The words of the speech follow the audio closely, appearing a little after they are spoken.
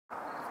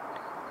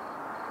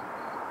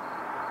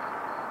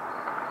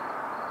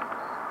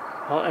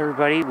Well,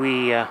 everybody,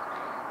 we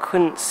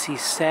couldn't see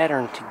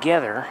Saturn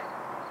together.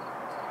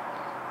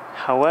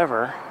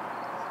 However,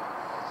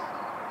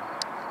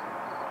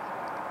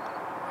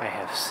 I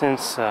have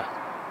since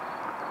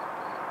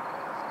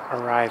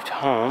arrived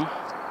home.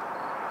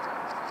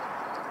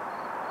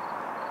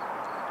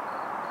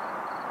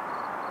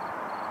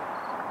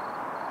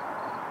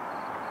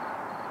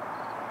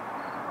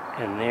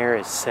 And there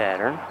is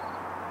Saturn,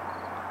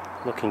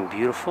 looking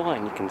beautiful,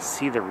 and you can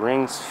see the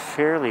rings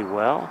fairly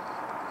well.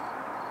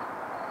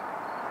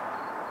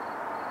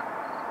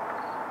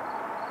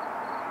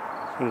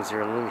 Things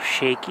are a little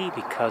shaky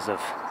because of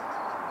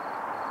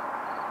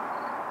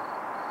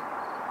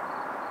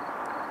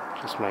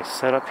just my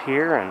setup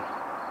here and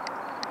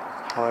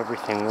how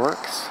everything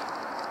works.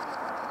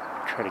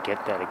 Try to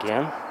get that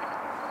again.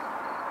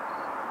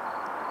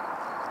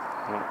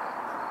 Oh,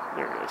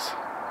 there it is.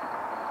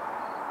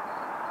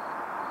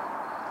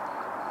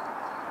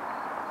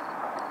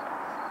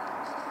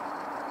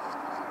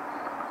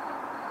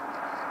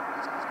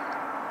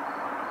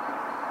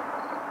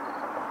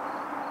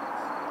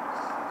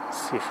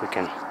 See if we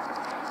can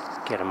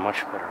get a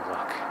much better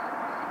look.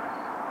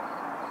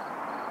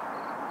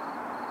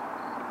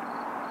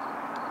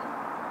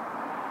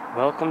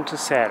 Welcome to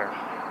Saturn.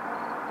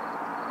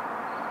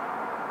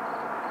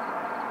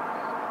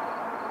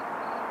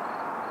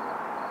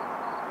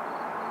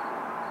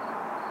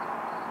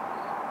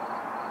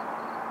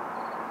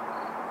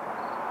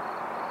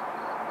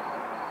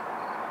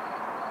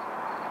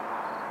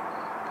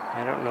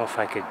 I don't know if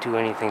I could do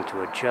anything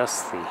to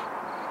adjust the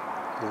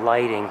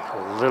lighting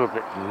a little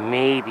bit,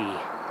 maybe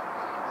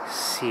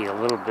see a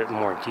little bit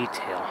more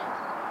detail.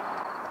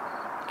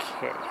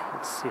 Okay,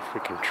 let's see if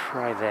we can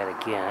try that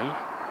again.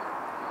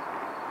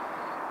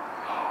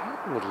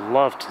 Would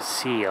love to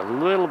see a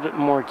little bit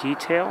more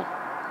detail.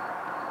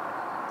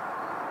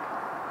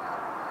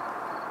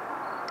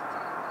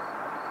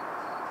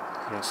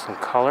 And some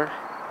color.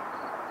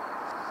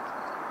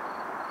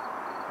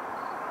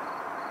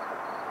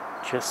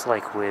 Just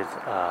like with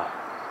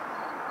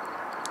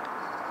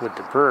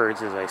the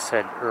birds, as I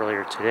said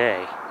earlier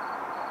today,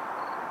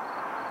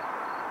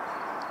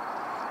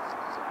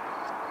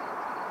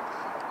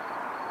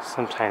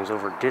 sometimes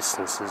over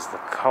distances the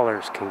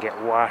colors can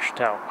get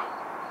washed out.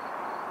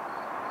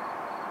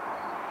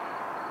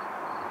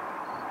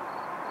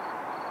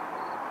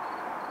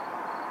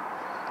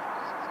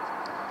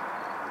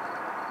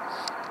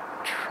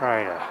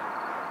 Try to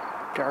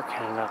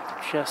darken it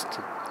up just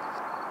a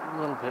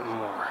little bit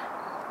more.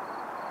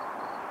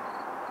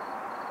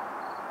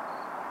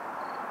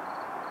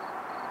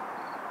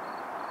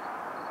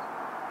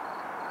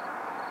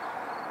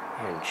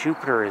 And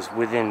Jupiter is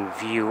within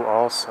view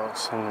also,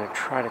 so I'm going to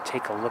try to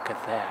take a look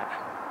at that.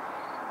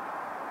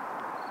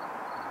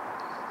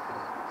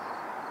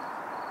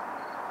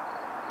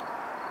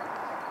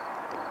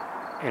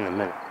 In a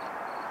minute.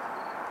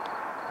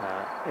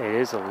 It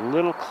is a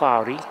little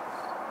cloudy.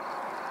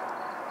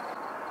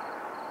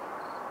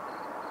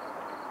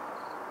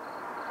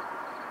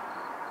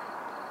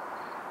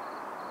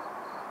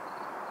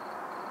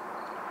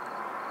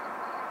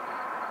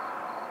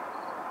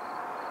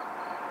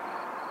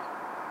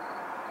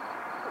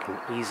 You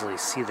can easily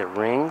see the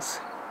rings.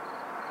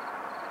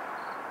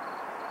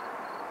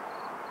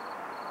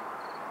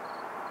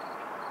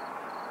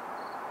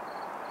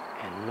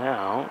 And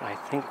now I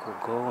think we'll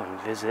go and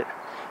visit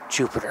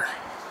Jupiter.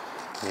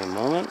 Give me a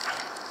moment.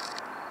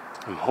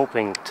 I'm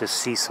hoping to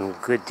see some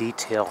good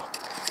detail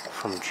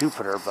from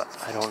Jupiter, but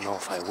I don't know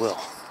if I will.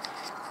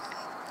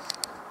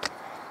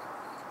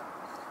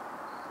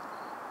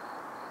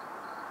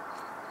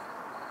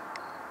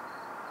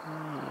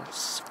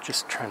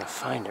 Just trying to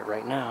find it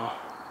right now.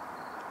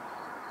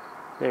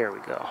 There we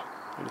go.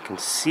 And you can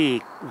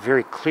see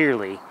very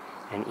clearly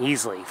and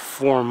easily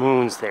 4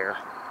 moons there.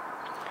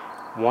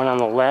 1 on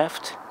the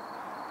left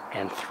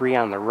and 3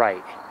 on the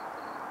right.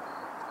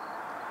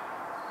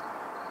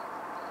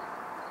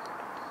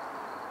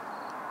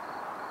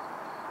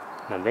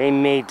 Now they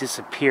may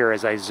disappear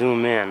as I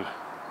zoom in.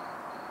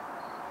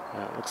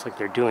 It looks like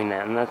they're doing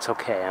that, and that's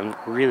okay. I'm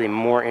really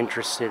more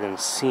interested in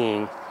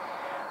seeing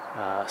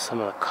some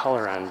of the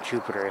color on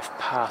Jupiter if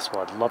possible.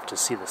 I'd love to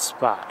see the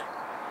spot,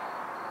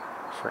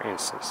 for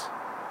instance.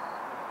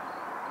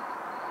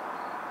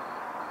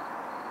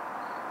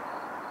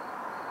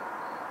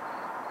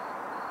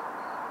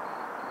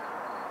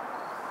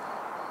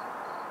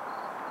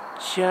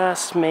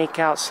 Just make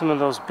out some of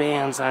those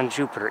bands on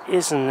Jupiter.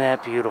 Isn't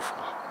that beautiful?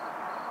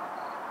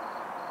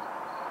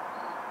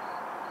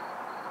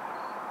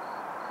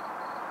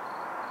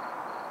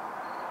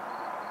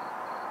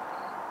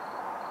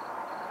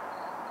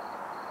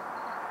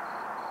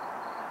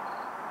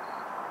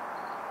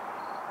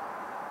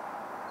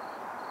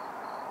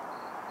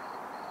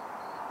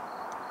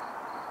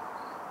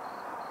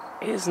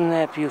 Isn't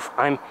that beautiful?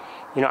 I'm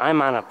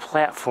on a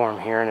platform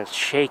here and it's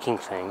shaking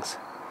things,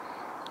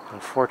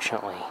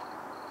 unfortunately,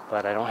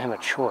 but I don't have a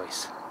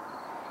choice.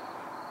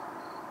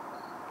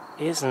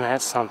 Isn't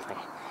that something?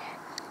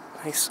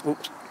 Nice.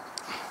 Oops.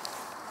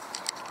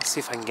 Let's see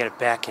if I can get it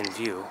back in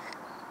view.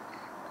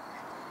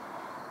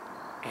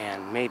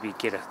 and maybe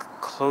get a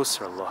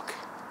closer look.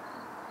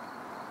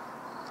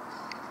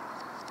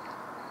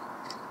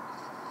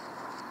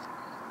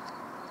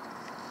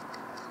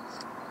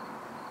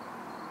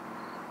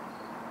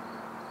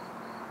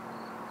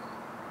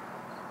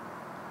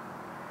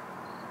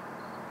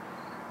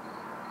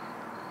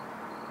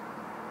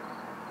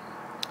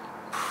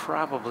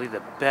 Probably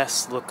the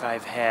best look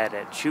I've had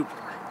at Jupiter.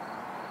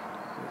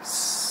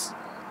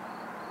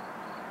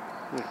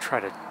 I'm going to try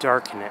to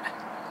darken it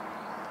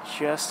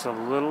just a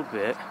little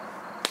bit.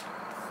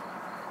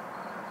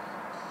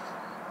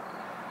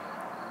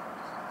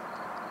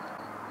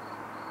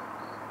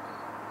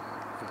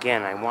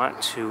 Again, I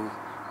want to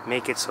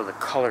make it so the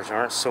colors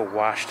aren't so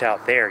washed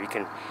out there. You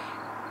can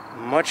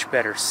much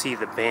better see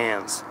the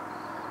bands.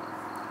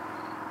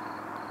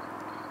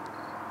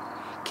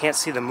 Can't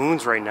see the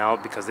moons right now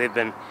because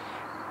they're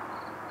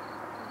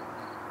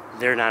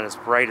not as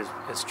bright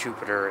as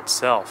Jupiter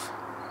itself.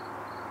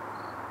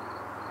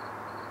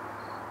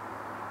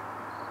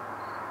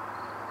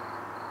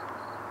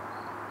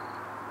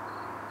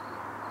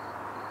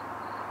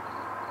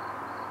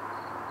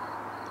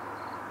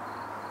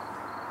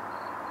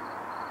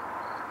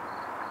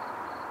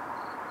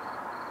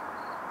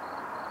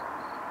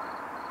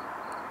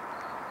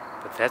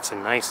 But that's a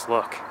nice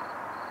look.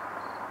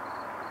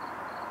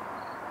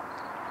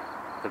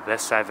 The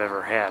best I've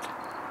ever had.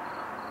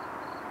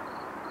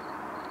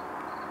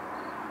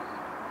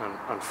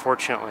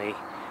 Unfortunately,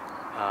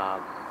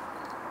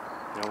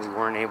 we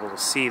weren't able to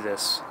see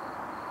this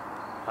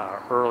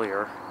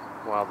earlier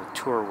while the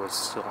tour was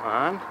still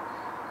on,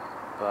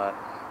 but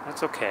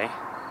that's okay.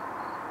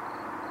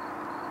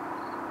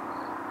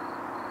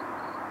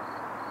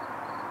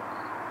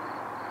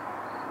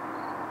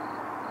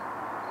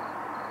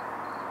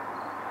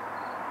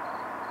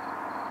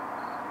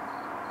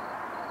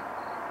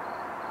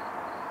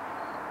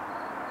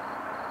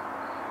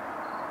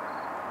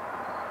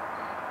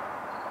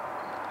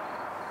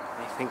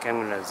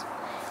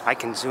 I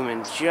can zoom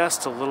in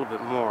just a little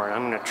bit more, and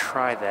I'm going to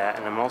try that,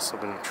 and I'm also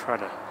going to try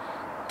to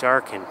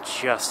darken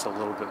just a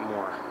little bit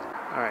more.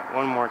 Alright,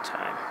 one more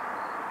time.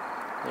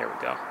 There we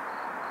go.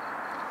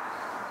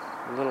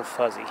 A little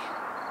fuzzy.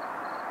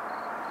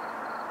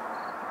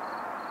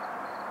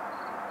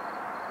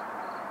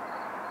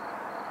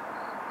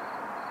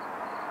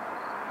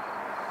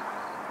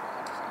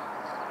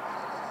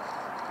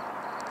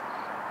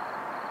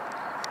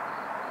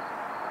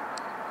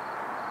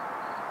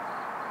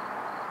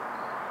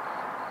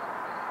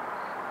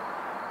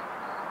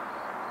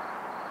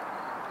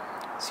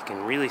 So you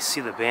can really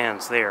see the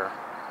bands there.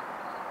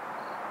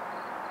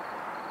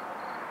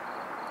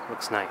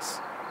 Looks nice.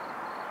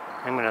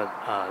 I'm going to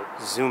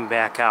zoom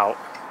back out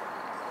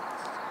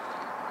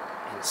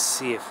and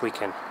see if we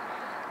can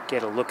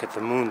get a look at the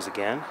moons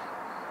again.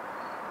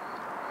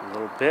 A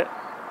little bit.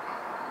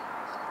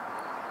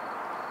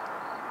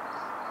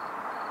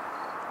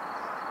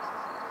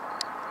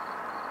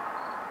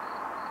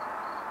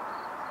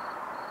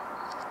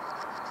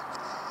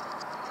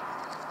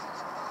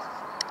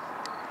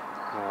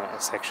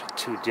 It's actually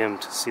too dim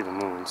to see the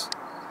moons.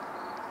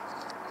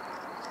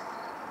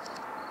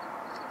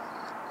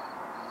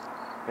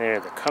 There,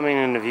 they're coming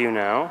into view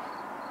now.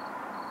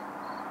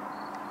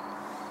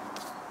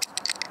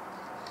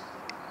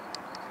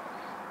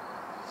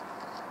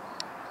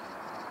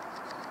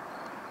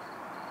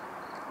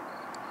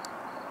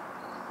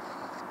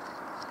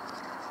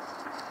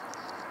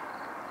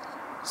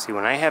 See,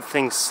 when I have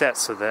things set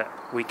so that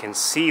we can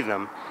see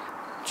them,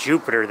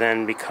 Jupiter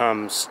then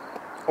becomes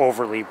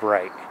overly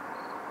bright.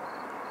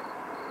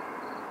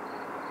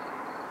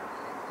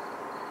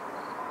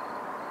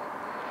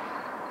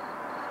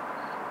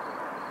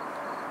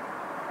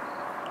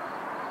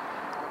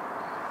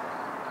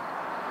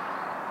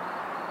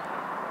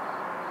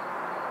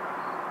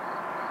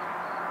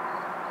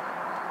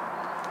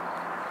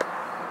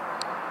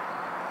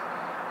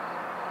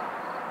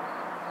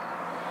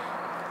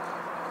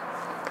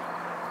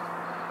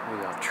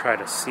 Maybe I'll try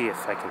to see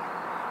if I can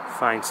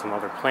find some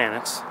other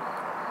planets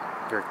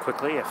very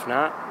quickly. If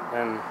not,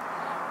 then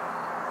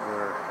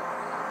we're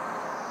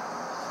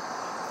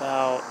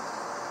about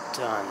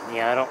done.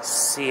 Yeah, I don't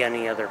see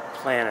any other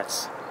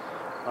planets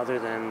other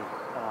than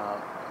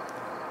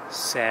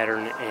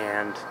Saturn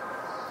and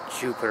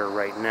Jupiter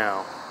right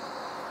now.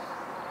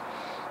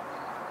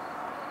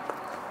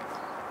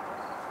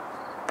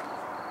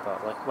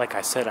 But like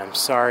I said, I'm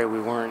sorry we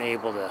weren't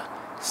able to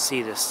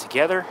see this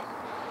together.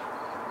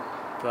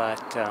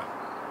 But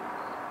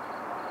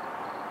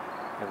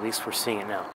at least we're seeing it now.